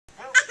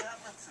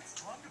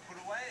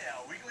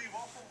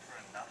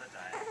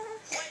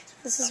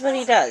This is what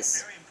he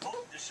does.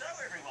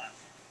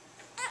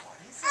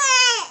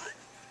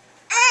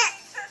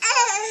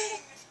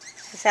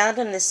 I found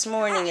him this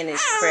morning in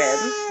his crib,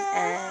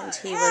 and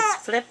he was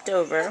flipped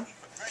over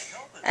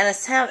and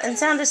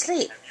sound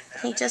asleep.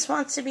 He just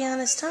wants to be on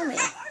his tummy.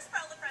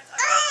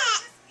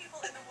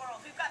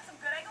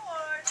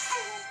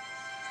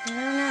 I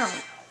don't know.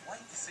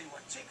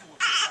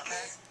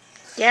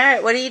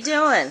 Garrett, what are you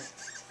doing?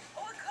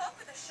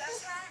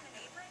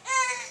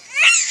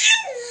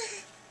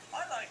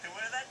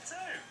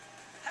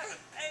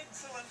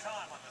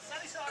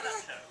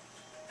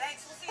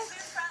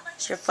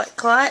 Is your foot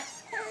caught?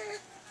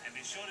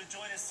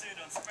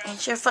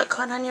 Is your foot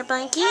caught on your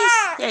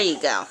blankies? There you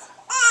go.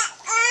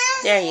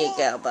 There you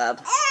go,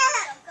 bub.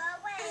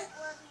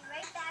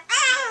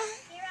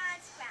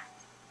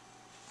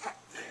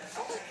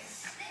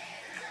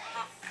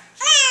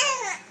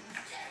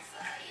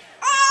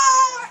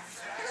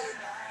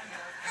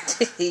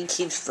 He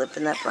keeps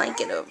flipping that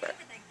blanket over.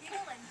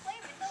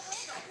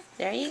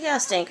 There you go,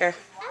 Stinker.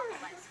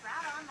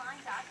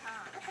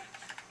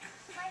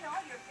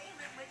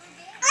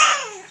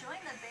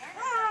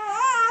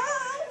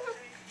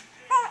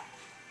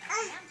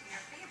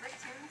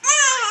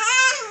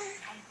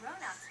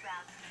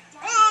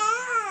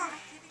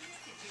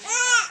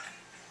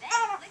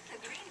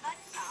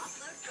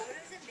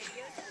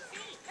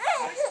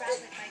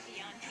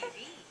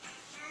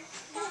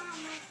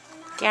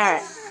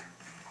 Garrett.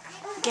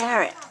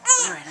 Garrett.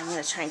 Alright, I'm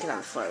going to try and get on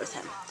the floor with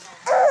him.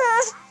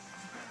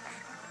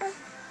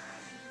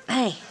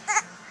 Hey.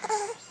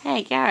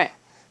 Hey, Garrett.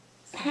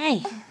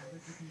 Hey.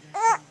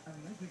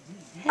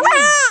 Hey.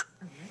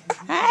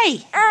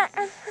 Hey.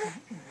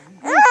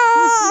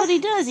 This is what he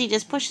does. He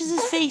just pushes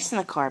his face in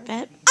the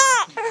carpet.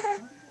 And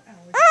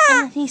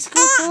then he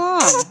scoots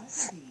along.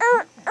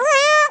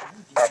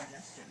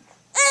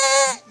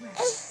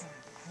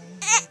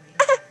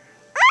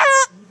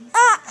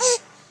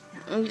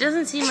 He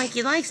doesn't seem like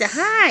he likes it.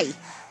 Hi! You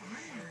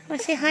want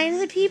to say hi to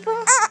the people?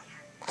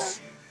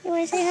 You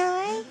want to say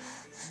hi?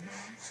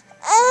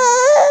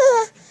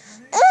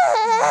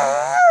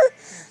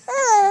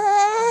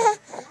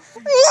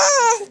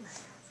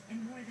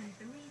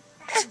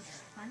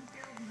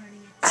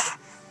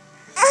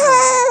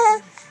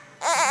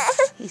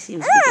 He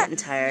seems to be getting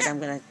tired. I'm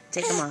going to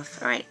take him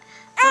off. Alright.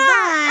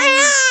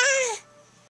 Bye-bye.